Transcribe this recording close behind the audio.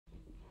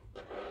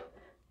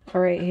All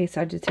right, hey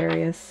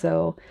Sagittarius.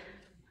 So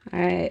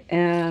I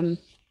am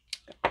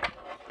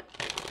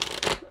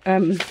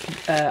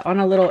on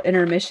a little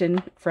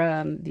intermission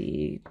from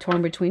the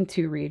Torn Between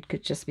Two read,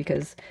 just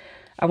because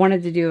I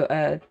wanted to do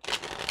a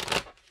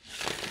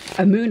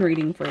moon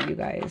reading for you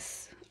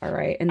guys. All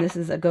right, and this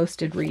is a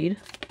ghosted read.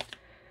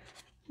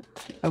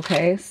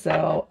 Okay,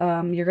 so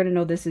you're going to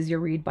know this is your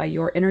read by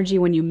your energy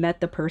when you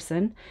met the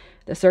person,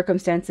 the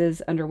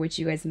circumstances under which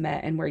you guys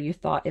met, and where you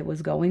thought it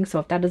was going. So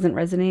if that doesn't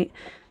resonate,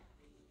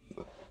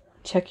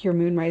 check your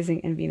moon, rising,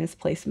 and Venus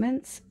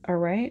placements. All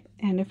right,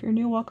 and if you're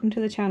new, welcome to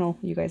the channel,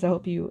 you guys. I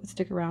hope you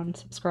stick around and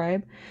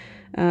subscribe.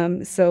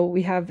 So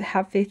we have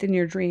faith in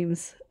your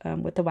dreams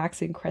with the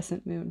waxing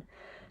crescent moon.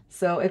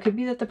 So it could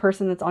be that the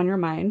person that's on your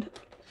mind,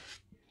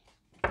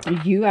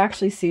 you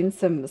actually seen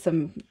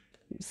some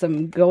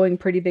going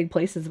pretty big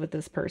places with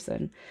this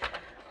person.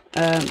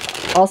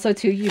 Also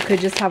too, you could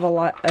just have a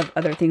lot of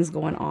other things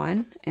going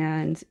on,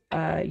 and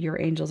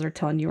your angels are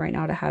telling you right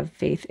now to have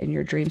faith in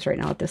your dreams right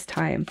now at this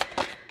time.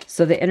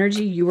 So the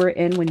energy you were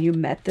in when you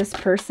met this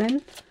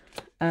person,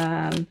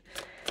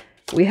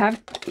 we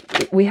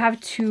have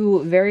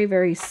two very,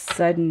 very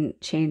sudden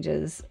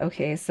changes.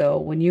 Okay, so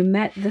when you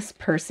met this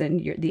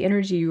person, the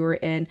energy you were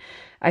in,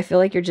 I feel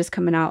like you're just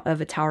coming out of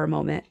a tower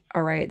moment.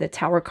 All right, the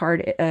tower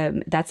card,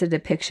 that's a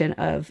depiction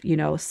of, you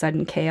know,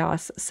 sudden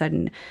chaos,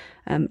 sudden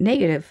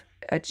negative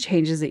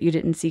changes that you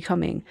didn't see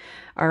coming.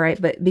 All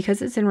right, but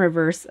because it's in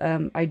reverse,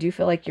 I do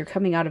feel like you're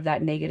coming out of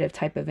that negative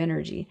type of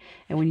energy.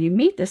 And when you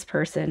meet this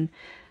person,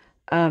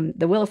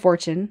 the Wheel of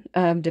Fortune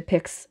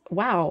depicts,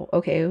 wow,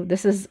 okay,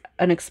 this is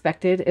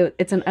unexpected.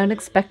 It's an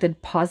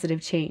unexpected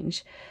positive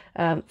change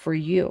for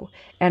you.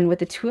 And with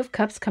the Two of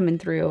Cups coming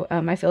through,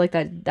 I feel like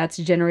that's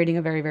generating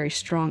a very, very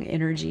strong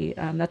energy.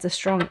 That's a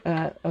strong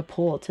a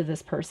pull to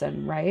this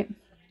person, right?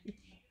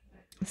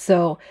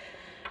 So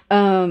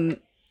I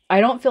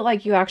don't feel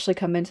like you actually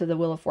come into the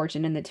Wheel of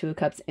Fortune and the Two of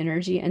Cups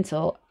energy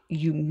until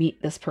you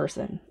meet this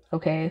person,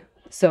 okay?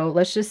 So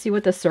let's just see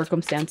what the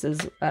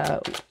circumstances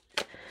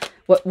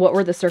what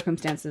were the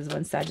circumstances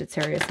when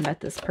Sagittarius met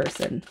this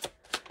person?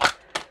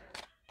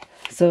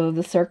 So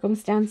the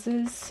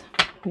circumstances,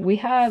 we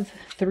have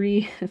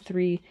three.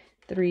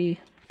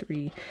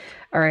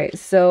 All right,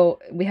 so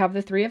we have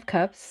the Three of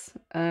Cups,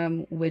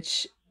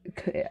 which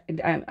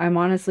I'm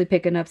honestly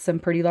picking up some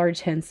pretty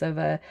large hints of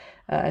a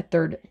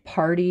third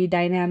party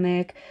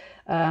dynamic.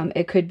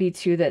 It could be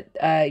too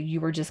that you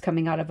were just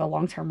coming out of a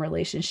long-term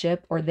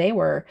relationship, or they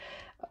were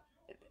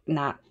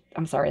not.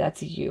 I'm sorry,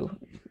 that's you.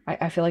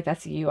 I feel like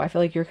that's you. I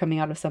feel like you're coming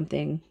out of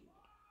something.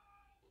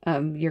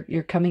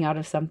 You're coming out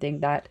of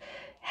something that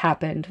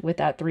happened with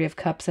that Three of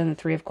Cups and the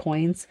Three of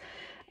Coins.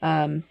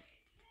 The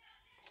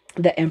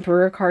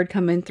Emperor card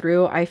coming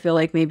through. I feel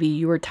like maybe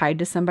you were tied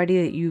to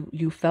somebody that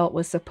you felt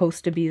was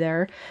supposed to be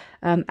there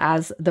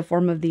as the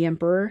form of the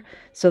Emperor.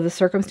 So the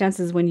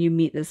circumstances when you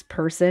meet this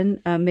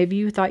person, maybe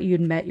you thought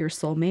you'd met your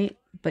soulmate,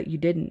 but you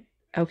didn't.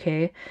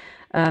 Okay.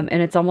 And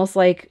it's almost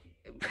like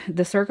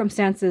the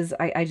circumstances,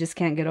 I just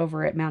can't get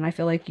over it, man. I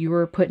feel like you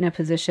were put in a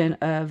position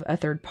of a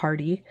third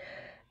party.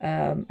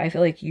 I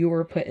feel like you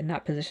were put in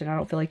that position. I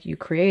don't feel like you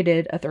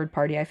created a third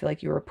party. I feel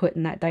like you were put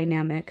in that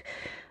dynamic.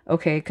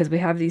 Okay, because we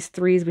have these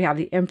threes. We have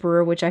the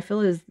Emperor, which I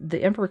feel is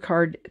the Emperor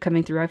card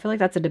coming through. I feel like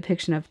that's a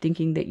depiction of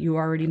thinking that you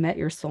already met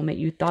your soulmate.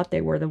 You thought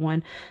they were the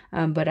one,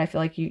 but I feel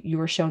like you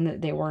were shown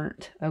that they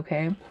weren't.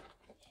 Okay.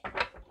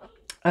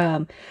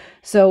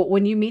 So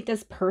when you meet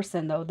this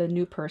person, though, the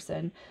new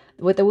person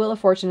with the Wheel of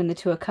Fortune and the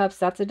Two of Cups,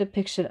 that's a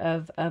depiction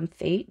of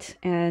fate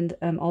and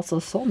also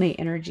soulmate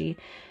energy.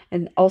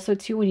 And also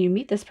too, when you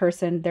meet this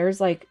person,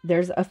 there's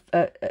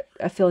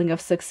a feeling of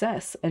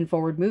success and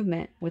forward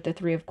movement with the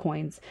Three of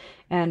Coins.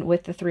 And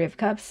with the Three of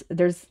Cups,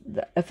 there's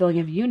a feeling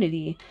of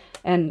unity.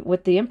 And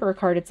with the Emperor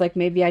card, it's like,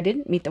 maybe I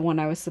didn't meet the one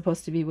I was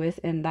supposed to be with,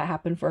 and that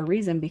happened for a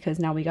reason, because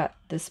now we got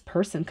this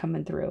person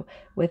coming through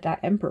with that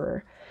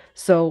Emperor.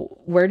 So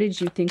where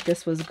did you think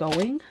this was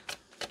going?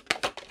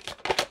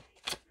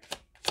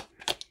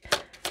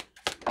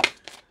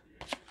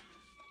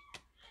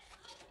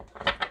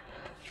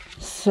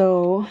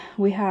 So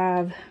we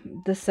have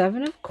the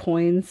Seven of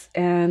Coins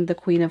and the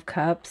Queen of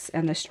Cups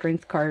and the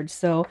Strength card.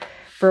 So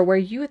for where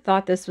you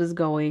thought this was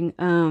going,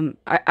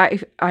 I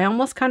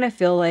almost kind of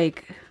feel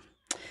like,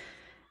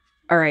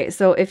 all right,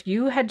 so if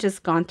you had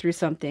just gone through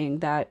something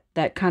that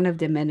kind of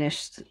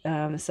diminished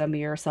some of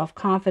your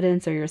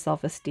self-confidence or your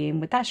self-esteem,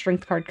 with that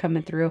Strength card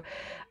coming through,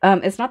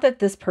 it's not that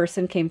this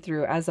person came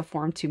through as a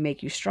form to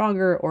make you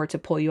stronger or to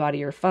pull you out of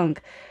your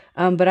funk,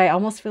 but I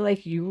almost feel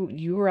like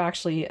you were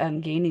actually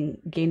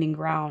gaining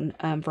ground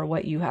for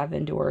what you have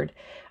endured.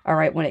 All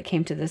right, when it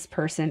came to this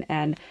person,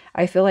 and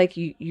I feel like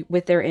you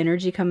with their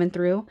energy coming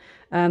through,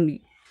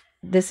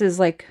 this is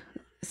like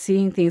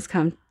seeing things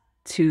come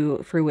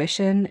to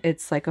fruition.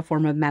 It's like a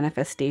form of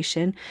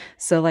manifestation.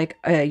 So like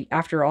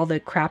after all the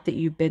crap that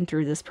you've been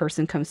through, this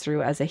person comes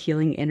through as a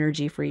healing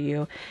energy for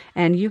you,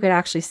 and you could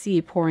actually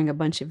see pouring a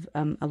bunch of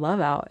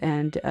love out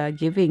and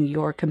giving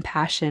your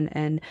compassion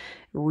and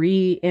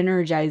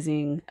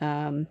re-energizing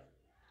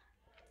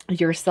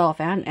yourself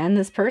and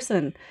this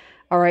person,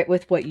 all right,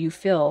 with what you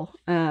feel.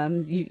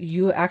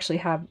 You actually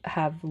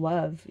have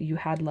love. You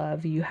had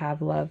love. You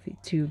have love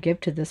to give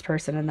to this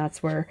person, and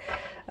that's where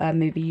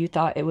maybe you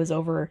thought it was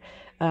over.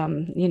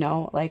 You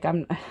know, like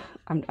I'm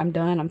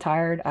done. I'm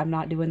tired. I'm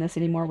not doing this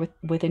anymore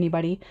with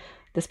anybody.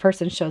 This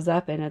person shows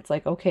up, and it's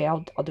like, okay,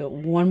 I'll do it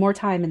one more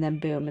time, and then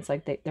boom, it's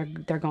like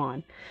they're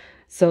gone.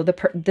 So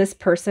this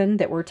person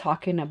that we're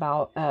talking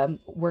about,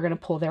 we're gonna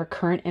pull their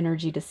current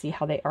energy to see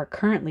how they are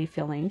currently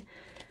feeling.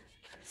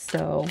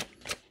 So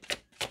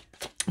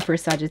for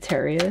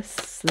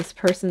Sagittarius, this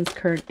person's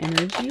current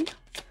energy,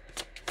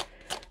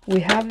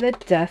 we have the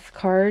Death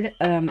card.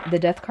 The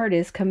Death card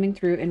is coming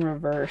through in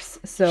reverse.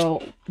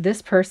 So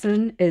this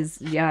person is,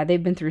 yeah,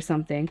 they've been through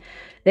something.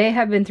 They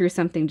have been through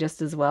something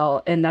just as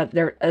well. And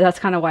that's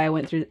kind of why I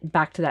went through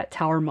back to that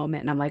tower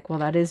moment. And I'm like, well,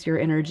 that is your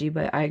energy.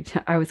 But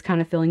I was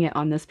kind of feeling it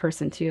on this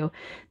person too.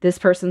 This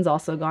person's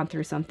also gone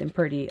through something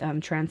pretty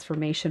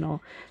transformational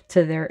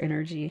to their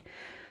energy.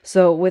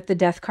 So with the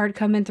Death card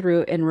coming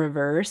through in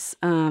reverse,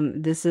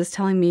 this is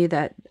telling me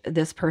that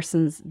this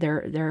person's,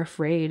 they're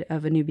afraid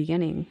of a new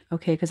beginning.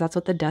 Okay, because that's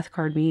what the Death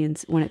card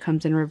means when it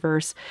comes in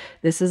reverse.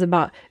 This is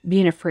about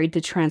being afraid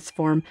to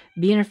transform,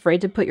 being afraid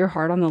to put your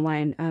heart on the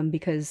line,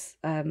 because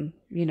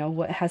you know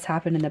what has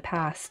happened in the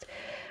past.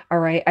 All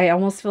right. I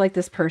almost feel like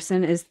this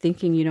person is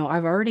thinking, you know,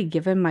 I've already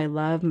given my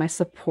love, my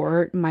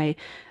support, my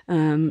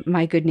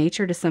good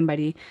nature to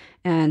somebody,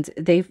 and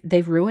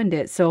they've ruined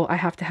it. So I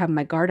have to have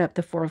my guard up.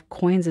 The Four of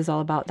Coins is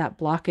all about that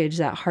blockage,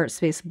 that heart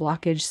space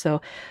blockage.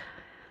 So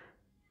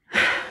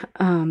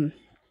I'm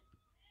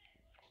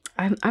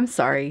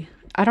sorry.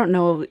 I don't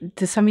know.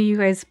 Do some of you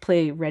guys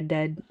play Red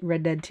Dead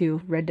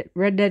 2,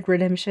 Red Dead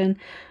Redemption?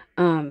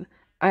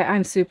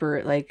 I'm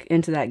super like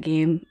into that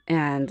game,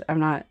 and I'm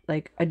not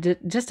like,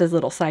 just as a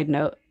little side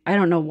note, I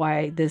don't know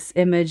why this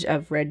image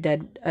of Red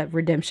Dead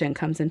Redemption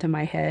comes into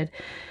my head.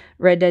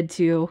 Red Dead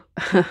 2,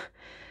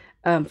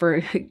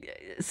 for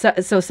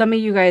so some of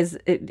you guys,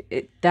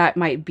 that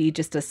might be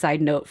just a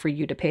side note for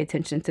you to pay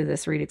attention to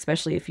this read,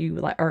 especially if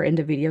you are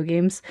into video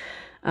games,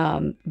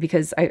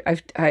 because I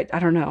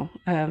don't know,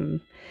 and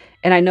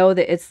I know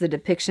that it's the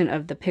depiction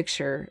of the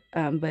picture,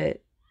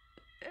 but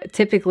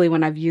typically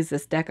when I've used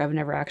this deck, I've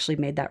never actually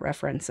made that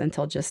reference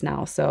until just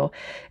now. So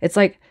it's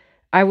like,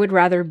 I would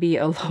rather be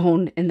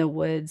alone in the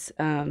woods,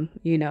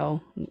 you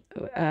know,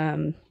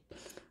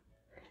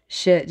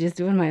 shit, just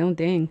doing my own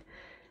thing,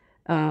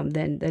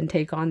 than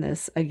take on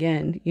this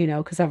again, you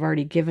know, because I've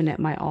already given it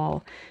my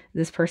all.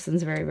 This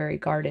person's very, very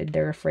guarded.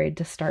 They're afraid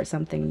to start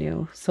something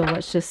new. So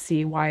let's just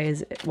see, why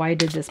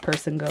did this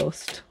person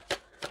ghost?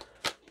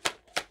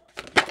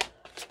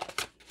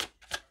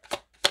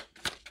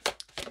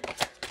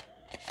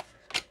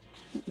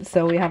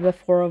 So we have the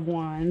Four of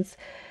Wands,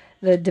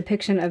 the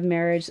depiction of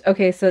marriage.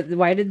 Okay, so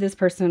why did this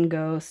person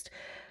ghost?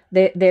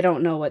 They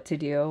don't know what to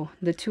do.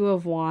 The Two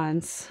of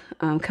Wands,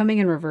 coming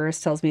in reverse,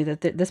 tells me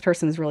that this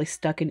person is really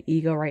stuck in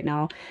ego right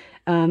now.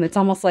 It's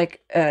almost like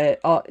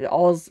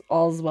all's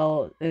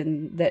well,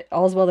 and that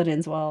all's well that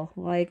ends well.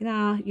 Like,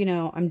 nah, you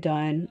know, I'm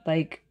done.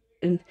 Like,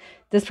 and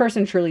this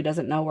person truly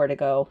doesn't know where to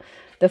go.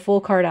 The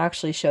Fool card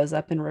actually shows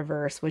up in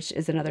reverse, which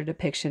is another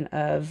depiction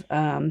of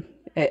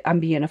I'm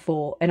being a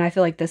fool, and I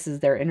feel like this is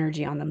their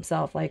energy on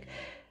themselves. Like,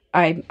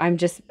 I'm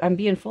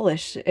being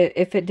foolish.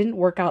 If it didn't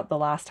work out the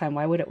last time,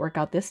 why would it work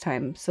out this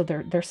time? So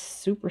they're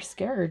super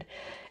scared.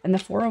 And the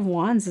Four of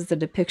Wands is a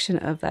depiction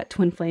of that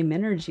twin flame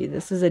energy.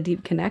 This is a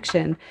deep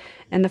connection.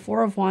 And the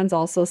Four of Wands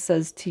also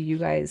says to you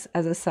guys,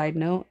 as a side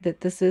note, that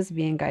this is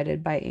being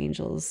guided by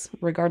angels,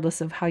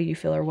 regardless of how you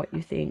feel or what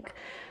you think.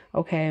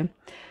 Okay.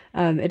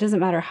 It doesn't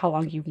matter how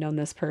long you've known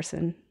this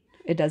person.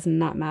 It does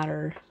not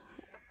matter.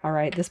 All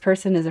right, this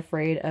person is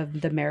afraid of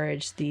the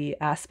marriage, the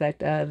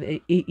aspect of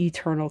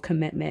eternal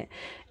commitment,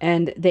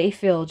 and they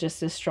feel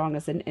just as strong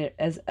as an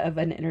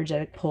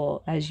energetic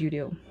pull as you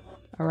do.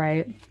 All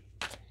right.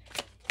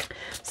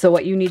 So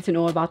what you need to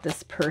know about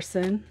this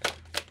person.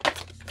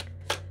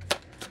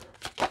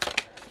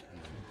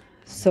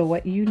 So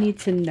what you need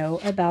to know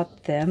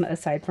about them,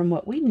 aside from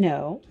what we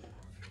know,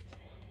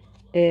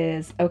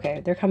 is,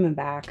 okay, they're coming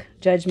back.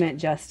 Judgment,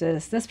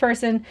 justice. This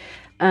person,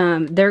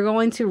 they're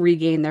going to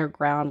regain their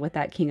ground with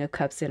that King of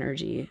Cups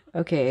energy.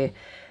 Okay.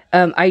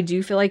 I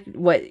do feel like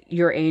what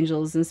your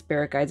angels and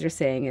spirit guides are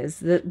saying is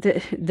that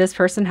this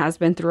person has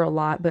been through a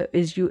lot, but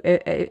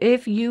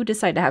if you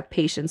decide to have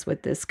patience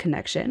with this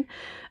connection,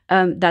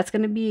 it's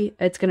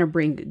going to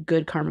bring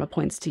good karma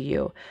points to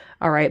you.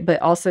 All right.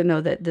 But also know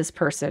that this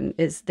person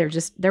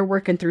they're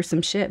working through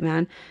some shit,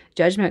 man.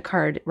 Judgment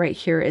card right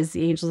here is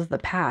the angels of the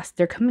past.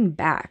 They're coming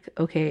back.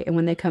 Okay. And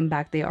when they come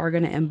back, they are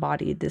going to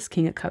embody this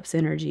King of Cups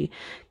energy,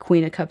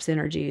 Queen of Cups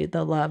energy,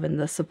 the love and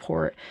the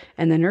support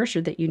and the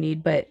nurture that you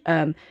need. But,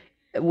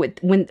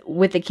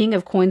 with the King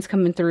of Coins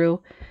coming through,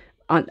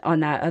 on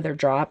that other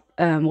drop,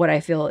 what I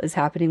feel is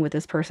happening with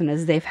this person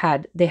is they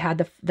had the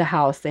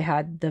house, they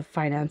had the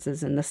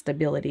finances and the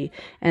stability,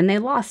 and they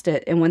lost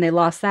it. And when they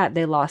lost that,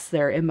 they lost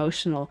their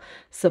emotional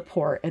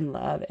support and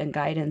love and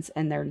guidance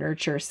and their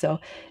nurture. So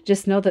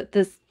just know that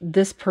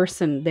this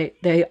person, they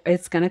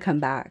it's gonna come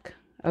back.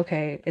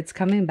 Okay, it's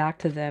coming back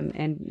to them,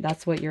 and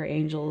that's what your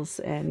angels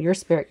and your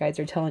spirit guides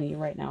are telling you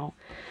right now.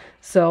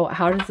 So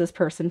how does this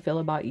person feel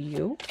about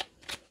you?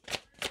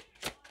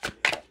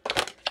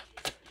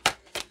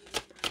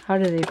 How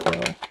do they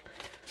feel?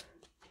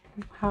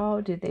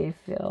 How do they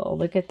feel?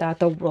 Look at that.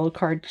 The World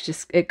card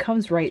just, it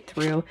comes right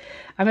through.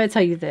 I'm going to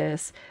tell you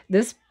this.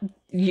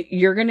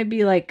 You're going to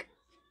be like,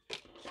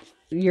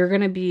 you're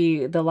going to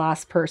be the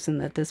last person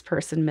that this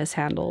person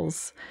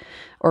mishandles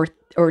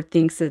or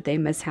thinks that they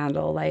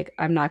mishandle. Like,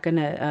 I'm not going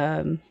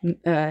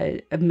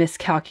to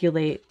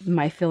miscalculate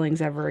my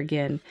feelings ever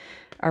again.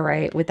 All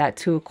right. With that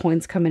 2 of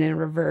coins coming in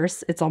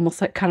reverse, it's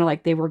almost like kind of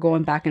like they were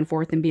going back and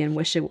forth and being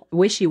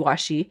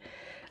wishy-washy.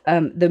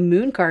 The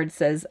moon card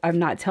says, I'm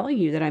not telling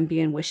you that I'm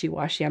being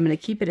wishy-washy. I'm going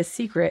to keep it a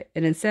secret.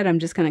 And instead, I'm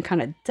just going to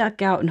kind of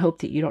duck out and hope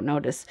that you don't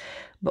notice.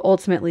 But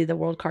ultimately, the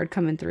world card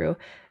coming through,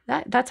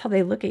 that's how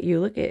they look at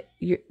you. Look at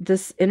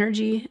this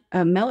energy,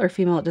 male or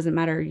female, it doesn't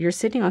matter. You're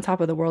sitting on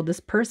top of the world. This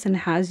person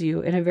has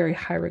you in a very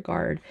high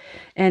regard.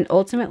 And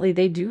ultimately,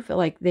 they do feel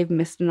like they've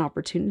missed an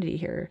opportunity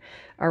here.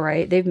 All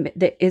right.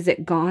 Is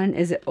it gone?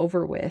 Is it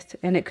over with?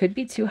 And it could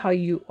be too how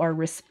you are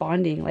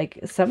responding. Like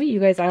some of you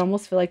guys, I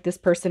almost feel like this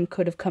person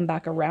could have come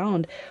back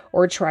around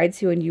or tried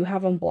to, and you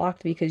have them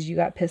blocked because you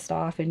got pissed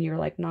off and you're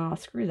like, nah,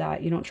 screw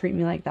that. You don't treat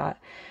me like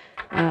that.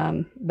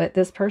 But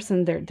this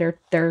person, they're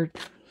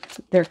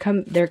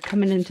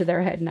coming into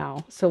their head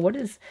now. So what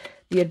is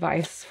the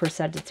advice for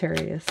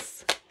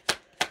Sagittarius?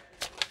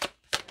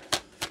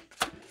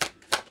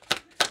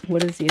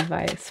 What is the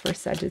advice for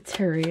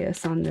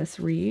Sagittarius on this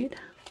read?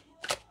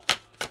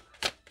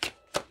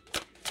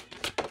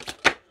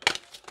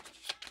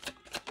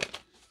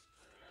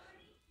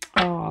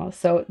 Oh,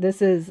 so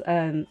this is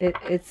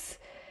it's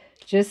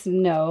just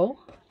know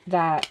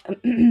that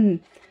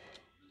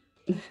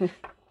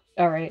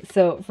all right,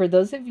 so for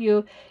those of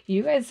you,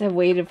 you guys have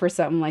waited for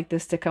something like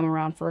this to come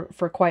around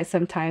for quite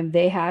some time.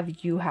 They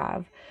have, you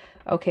have.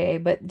 Okay,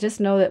 but just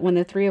know that when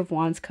the 3 of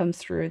Wands comes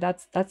through,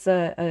 that's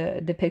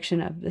a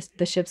depiction of this,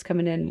 the ships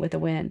coming in with a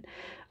win.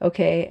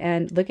 Okay,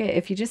 and look at,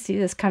 if you just see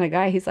this kind of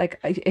guy, he's like,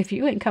 if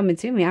you ain't coming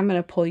to me, I'm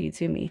going to pull you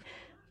to me.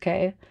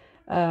 Okay,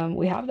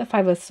 we have the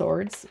 5 of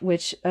Swords,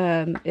 which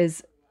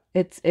is,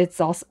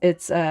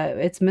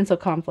 it's mental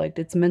conflict,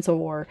 it's mental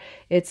war,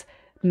 it's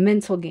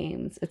mental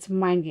games, it's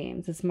mind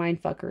games, it's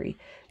mind fuckery.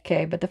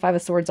 Okay, but the 5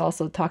 of Swords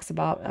also talks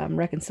about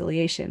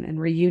reconciliation and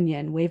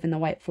reunion, waving the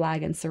white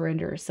flag and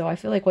surrender. So I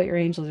feel like what your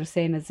angels are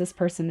saying is this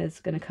person is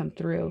going to come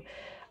through.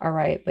 All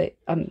right, but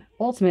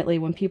ultimately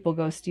when people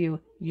ghost you,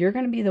 you're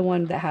going to be the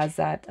one that has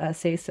that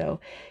say so.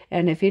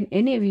 And if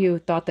any of you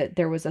thought that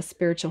there was a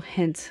spiritual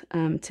hint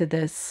to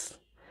this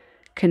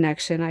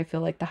connection, I feel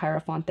like the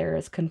Hierophant there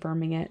is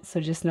confirming it. So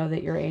just know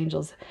that your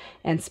angels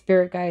and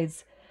spirit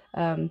guides,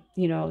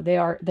 you know, they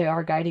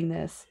are guiding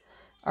this.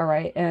 All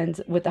right,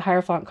 and with the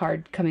Hierophant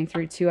card coming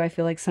through too, I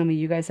feel like some of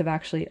you guys have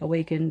actually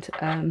awakened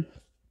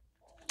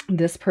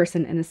this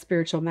person in a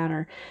spiritual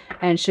manner.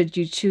 And should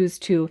you choose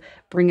to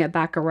bring it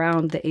back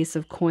around, the Ace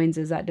of Coins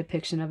is that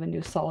depiction of a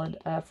new solid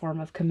form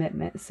of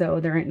commitment. So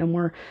there ain't no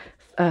more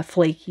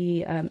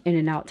flaky in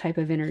and out type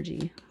of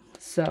energy.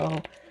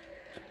 So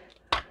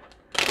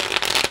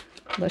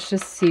let's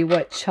just see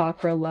what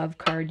chakra love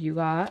card you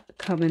got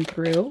coming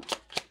through.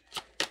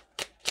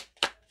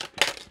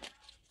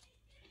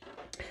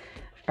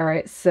 All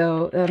right,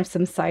 so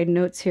some side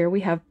notes here.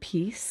 We have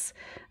peace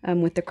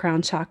with the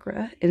crown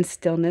chakra. In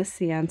stillness,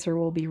 the answer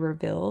will be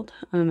revealed,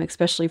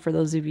 especially for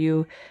those of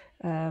you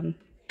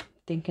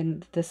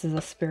thinking this is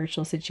a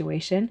spiritual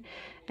situation.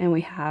 And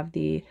we have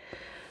the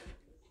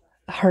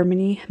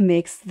harmony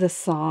makes the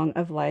song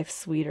of life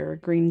sweeter,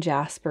 green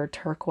jasper,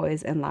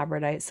 turquoise, and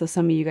labradorite. So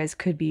some of you guys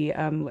could be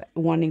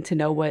wanting to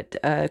know what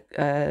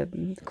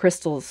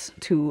crystals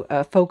to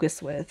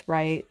focus with,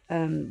 right?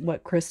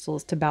 What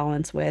crystals to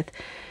balance with.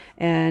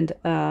 And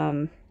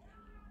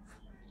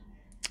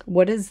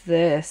what is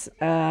this?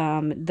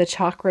 The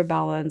chakra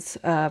balance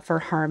for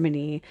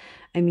harmony.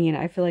 I mean,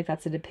 I feel like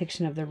that's a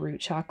depiction of the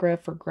root chakra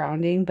for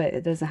grounding, but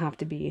it doesn't have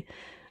to be.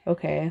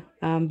 Okay,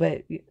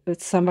 but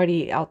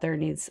somebody out there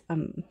needs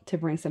to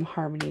bring some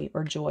harmony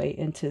or joy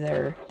into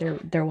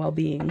their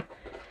well-being.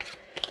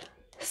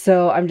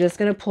 So I'm just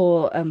gonna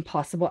pull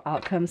possible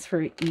outcomes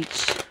for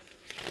each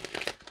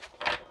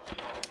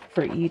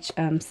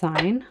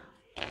sign.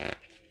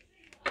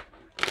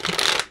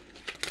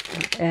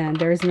 And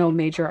there's no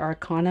major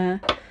arcana.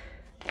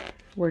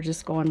 We're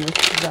just going with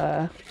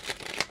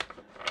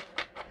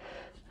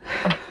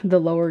the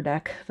lower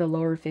deck, the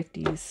lower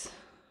 50s.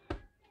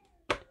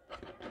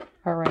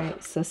 All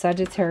right, so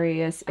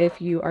Sagittarius,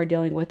 if you are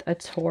dealing with a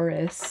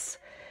Taurus,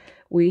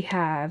 we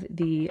have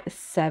the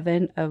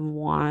 7 of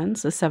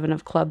Wands, the 7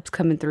 of Clubs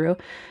coming through.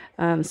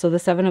 So the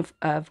 7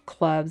 of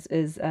Clubs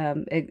is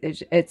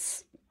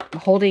it's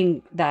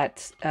holding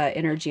that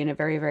energy in a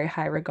very, very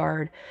high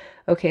regard.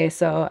 Okay,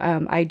 so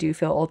I do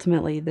feel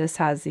ultimately this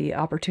has the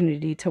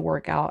opportunity to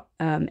work out.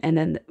 And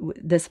then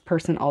this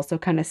person also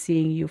kind of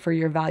seeing you for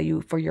your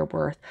value, for your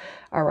worth.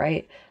 All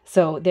right.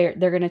 So they're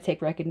going to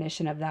take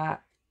recognition of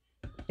that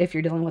if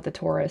you're dealing with a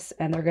Taurus,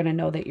 and they're going to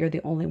know that you're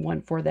the only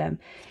one for them.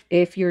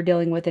 If you're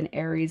dealing with an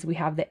Aries, we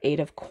have the Eight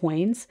of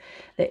Coins.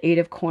 The Eight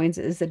of Coins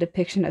is a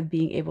depiction of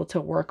being able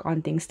to work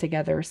on things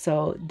together.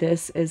 So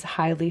this is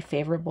highly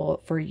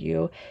favorable for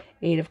you.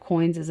 Eight of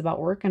Coins is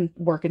about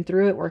working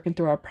through it, working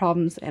through our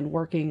problems, and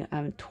working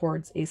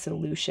towards a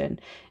solution.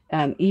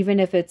 Even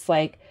if it's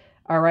like,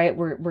 all right,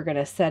 we're going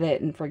to set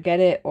it and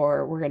forget it,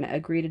 or we're going to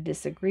agree to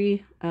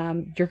disagree.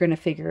 You're going to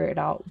figure it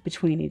out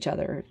between each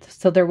other.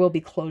 So there will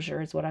be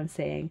closure is what I'm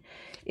saying.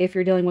 If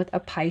you're dealing with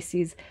a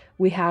Pisces,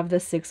 we have the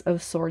Six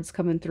of Swords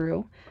coming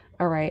through.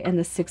 All right. And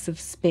the Six of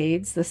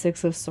Spades, the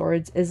Six of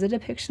Swords is a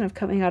depiction of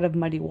coming out of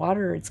muddy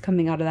water. It's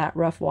coming out of that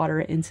rough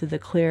water into the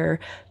clear,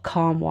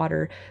 calm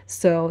water.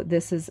 So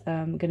this is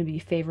going to be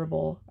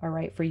favorable, all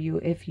right, for you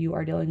if you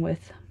are dealing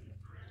with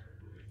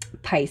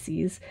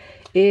Pisces.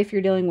 If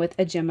you're dealing with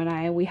a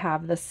Gemini, we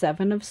have the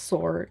Seven of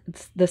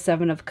Swords, the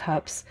Seven of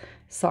Cups,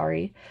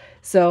 sorry.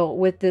 So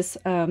with this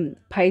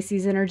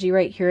Pisces energy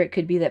right here, it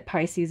could be that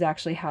Pisces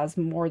actually has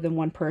more than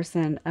one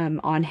person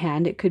on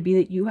hand. It could be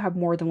that you have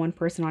more than one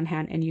person on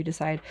hand and you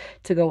decide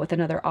to go with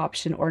another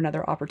option or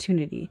another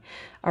opportunity.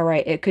 All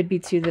right. It could be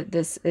too that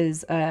this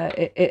is,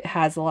 it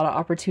has a lot of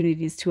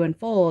opportunities to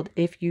unfold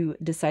if you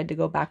decide to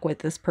go back with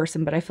this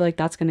person, but I feel like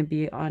that's going to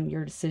be on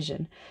your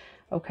decision.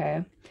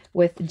 Okay.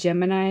 With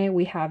Gemini,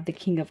 we have the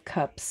King of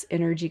Cups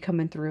energy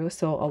coming through.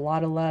 So a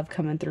lot of love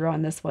coming through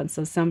on this one.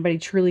 So somebody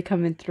truly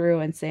coming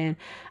through and saying,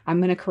 I'm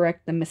going to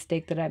correct the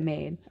mistake that I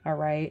made. All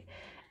right.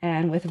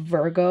 And with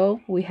Virgo,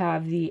 we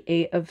have the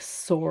Eight of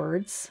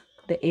Swords,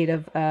 the Eight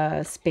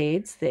of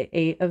Spades, the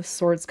Eight of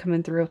Swords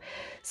coming through.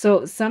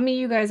 So some of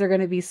you guys are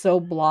going to be so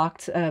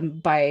blocked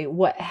by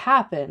what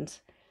happened.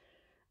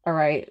 All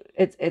right.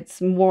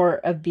 It's more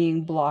of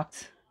being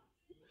blocked.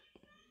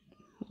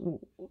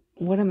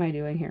 What am I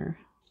doing here?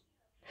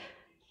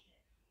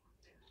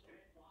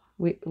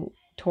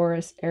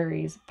 Taurus,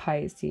 Aries,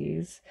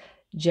 Pisces,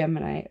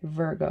 Gemini,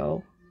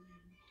 Virgo.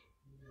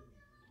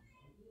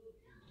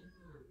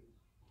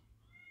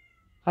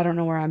 I don't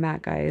know where I'm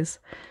at, guys.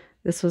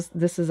 This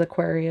is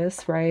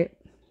Aquarius, right?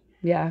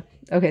 Yeah.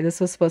 Okay, this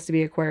was supposed to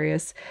be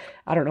Aquarius.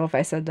 I don't know if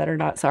I said that or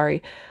not.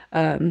 Sorry.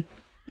 I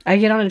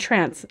get on a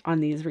trance on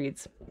these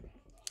reads.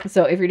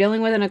 So if you're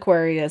dealing with an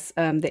Aquarius,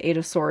 the Eight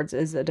of Swords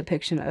is a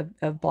depiction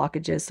of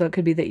blockages. So it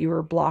could be that you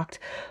were blocked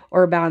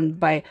or bound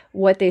by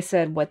what they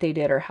said, what they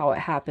did, or how it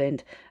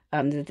happened.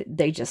 That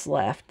they just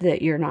left,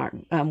 that you're not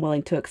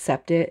willing to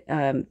accept it.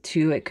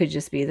 Two, it could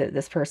just be that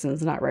this person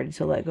is not ready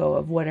to let go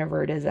of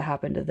whatever it is that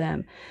happened to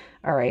them.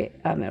 All right,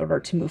 in order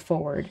to move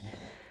forward.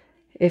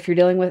 If you're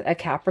dealing with a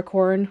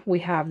Capricorn, we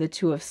have the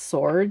Two of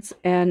Swords.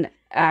 And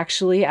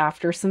actually,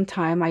 after some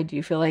time, I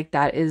do feel like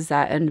that is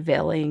that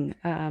unveiling,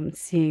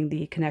 seeing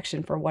the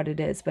connection for what it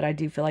is. But I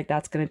do feel like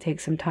that's going to take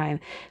some time.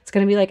 It's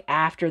going to be like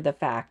after the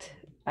fact.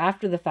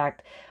 After the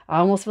fact, I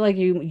almost feel like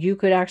you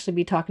could actually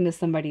be talking to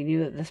somebody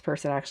new that this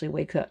person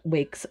actually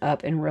wakes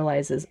up and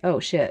realizes, oh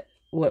shit,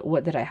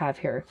 what did I have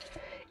here?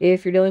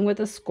 If you're dealing with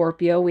a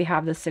Scorpio, we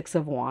have the Six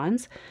of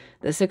Wands.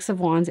 The Six of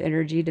Wands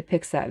energy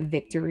depicts that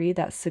victory,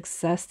 that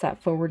success,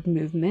 that forward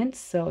movement.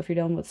 So if you're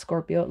dealing with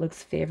Scorpio, it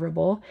looks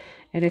favorable.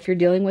 And if you're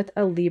dealing with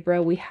a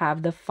Libra, we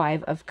have the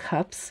Five of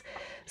Cups.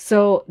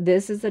 So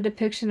this is a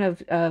depiction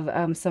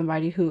of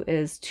somebody who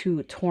is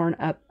too torn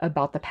up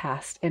about the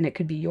past. And it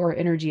could be your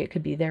energy. It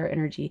could be their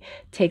energy.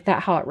 Take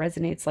that how it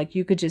resonates. Like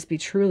you could just be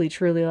truly,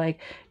 truly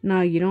like,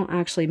 no, you don't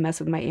actually mess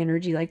with my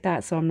energy like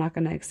that. So I'm not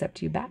going to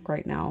accept you back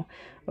right now.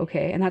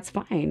 Okay. And that's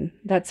fine.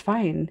 That's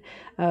fine.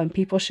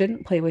 People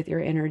shouldn't play with your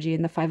energy.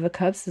 And the Five of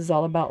Cups is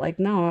all about like,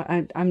 no,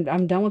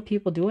 I'm done with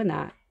people doing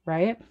that.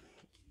 Right.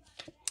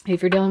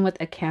 If you're dealing with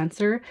a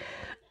Cancer,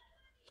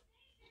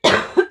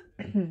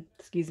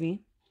 excuse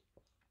me,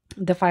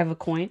 the Five of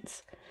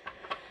Coins,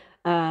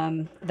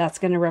 that's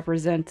going to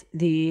represent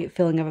the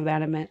feeling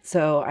that.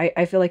 So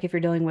I feel like if you're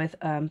dealing with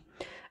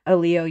a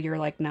Leo, you're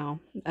like, no,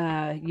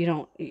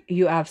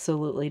 you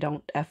absolutely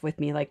don't F with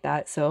me like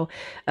that. So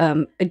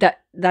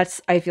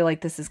that's, I feel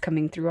like this is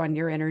coming through on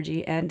your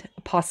energy, and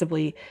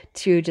possibly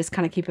to just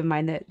kind of keep in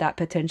mind that that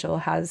potential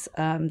has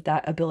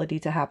that ability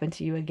to happen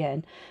to you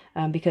again,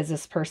 because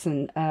this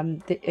person,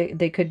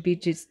 they could be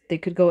they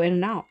could go in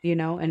and out,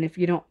 and if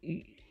you don't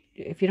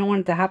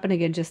want it to happen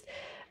again,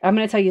 I'm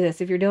going to tell you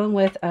this, if you're dealing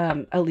with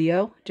a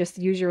Leo, just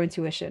use your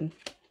intuition.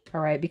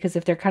 All right. Because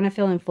if they're kind of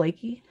feeling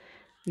flaky,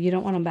 you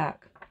don't want them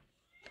back.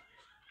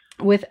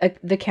 With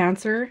the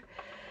Cancer,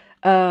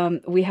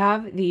 we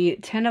have the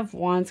Ten of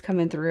Wands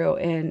coming through,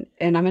 and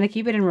I'm going to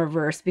keep it in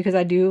reverse because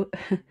I do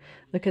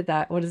look at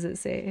that. What does it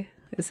say?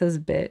 It says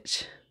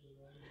bitch.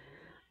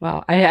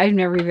 Wow, I've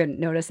never even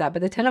noticed that.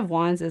 But the Ten of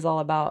Wands is all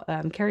about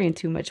carrying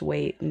too much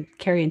weight and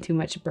carrying too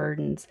much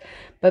burdens.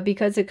 But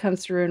because it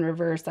comes through in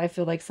reverse, I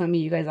feel like some of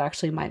you guys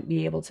actually might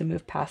be able to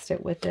move past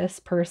it with this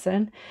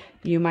person.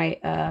 You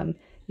might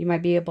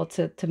be able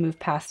to move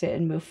past it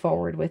and move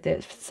forward with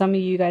it. Some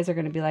of you guys are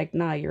going to be like,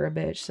 nah, you're a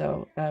bitch,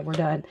 so we're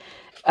done.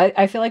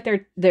 I feel like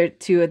there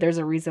too, there's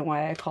a reason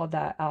why I called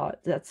that out.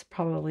 That's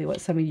probably what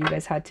some of you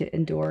guys had to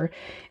endure.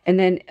 And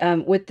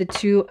then with the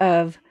Two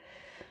of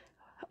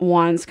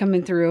Wands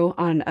coming through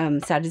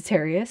on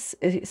Sagittarius.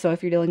 So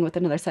if you're dealing with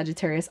another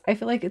Sagittarius, I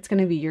feel like it's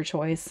going to be your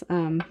choice.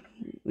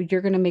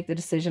 You're going to make the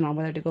decision on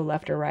whether to go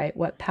left or right,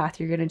 what path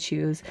you're going to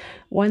choose.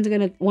 One's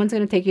going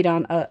to take you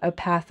down a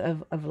path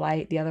of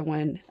light. The other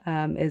one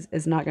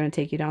is not going to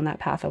take you down that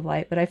path of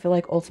light. But I feel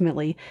like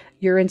ultimately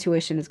your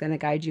intuition is going to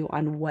guide you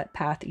on what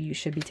path you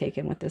should be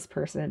taking with this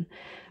person.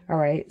 All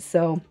right.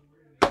 So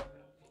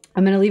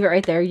I'm going to leave it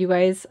right there, you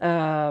guys.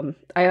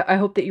 I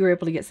hope that you were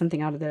able to get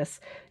something out of this,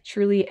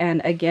 truly.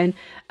 And again,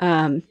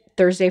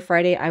 Thursday,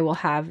 Friday, I will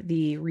have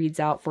the reads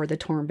out for the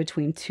Torn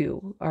Between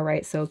Two. All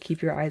right, so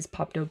keep your eyes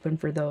popped open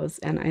for those.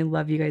 And I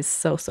love you guys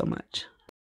so, so much.